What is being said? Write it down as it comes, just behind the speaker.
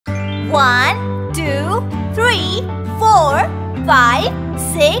1, 2, 3, 4, 5,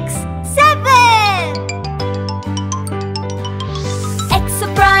 6, 7.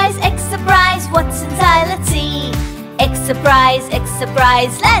 Egg surprise, what's inside? Let's see. Egg surprise,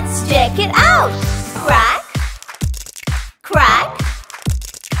 let's check it out. Crack, crack,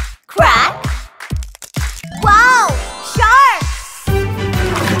 crack. Wow, shark!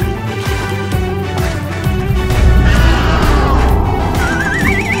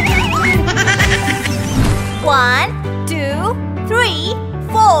 1, 2, 3,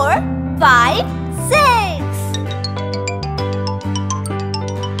 4, 5, 6.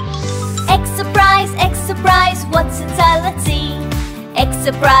 Egg surprise, what's inside? Let's see. Egg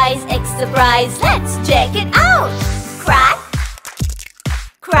surprise, let's check it out. Crack,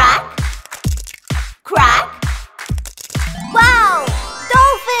 crack, crack. Wow,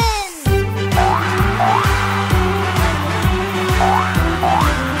 dolphin!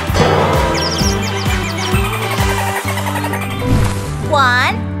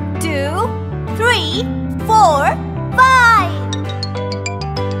 1, 2, 3, 4, 5.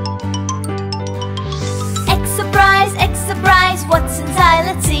 Egg surprise, what's inside?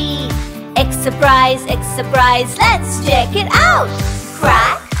 Let's see. Egg surprise, let's check it out.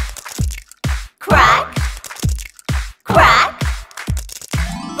 Crack, crack, crack.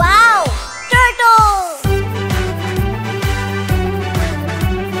 Wow, turtle!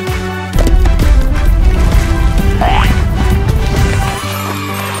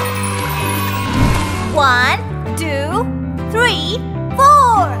 1, 2, 3,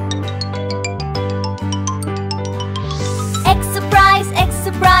 4. Egg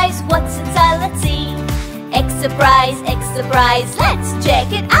surprise, what's inside? Let's see. Egg surprise, let's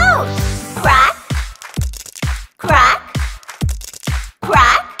check it out. Crack, crack,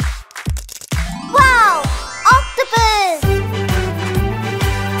 crack. Wow, octopus!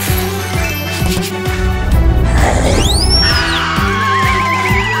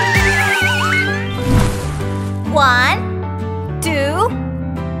 1, 2,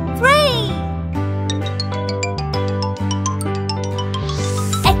 3.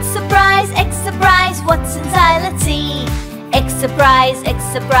 Egg surprise, what's inside? Let's see. Egg surprise,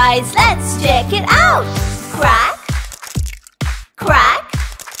 let's check it out. Crack, crack,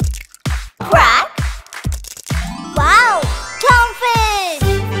 crack. Wow, clownfish!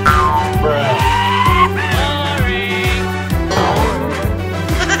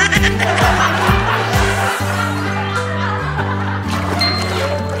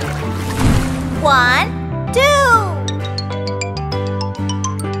 1, 2.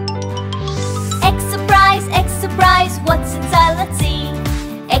 Egg surprise, what's inside? Let's see.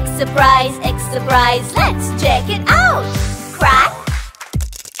 Egg surprise, let's check it out. Crack,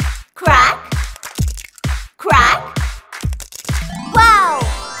 crack, crack. Wow,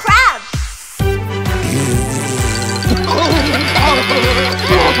 crab!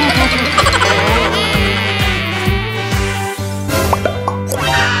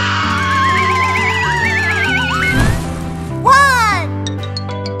 1.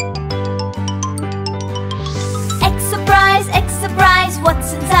 Egg surprise,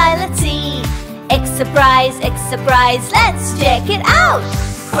 what's inside? Let's see. Egg surprise, let's check it out.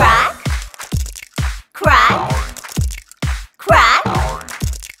 Crack,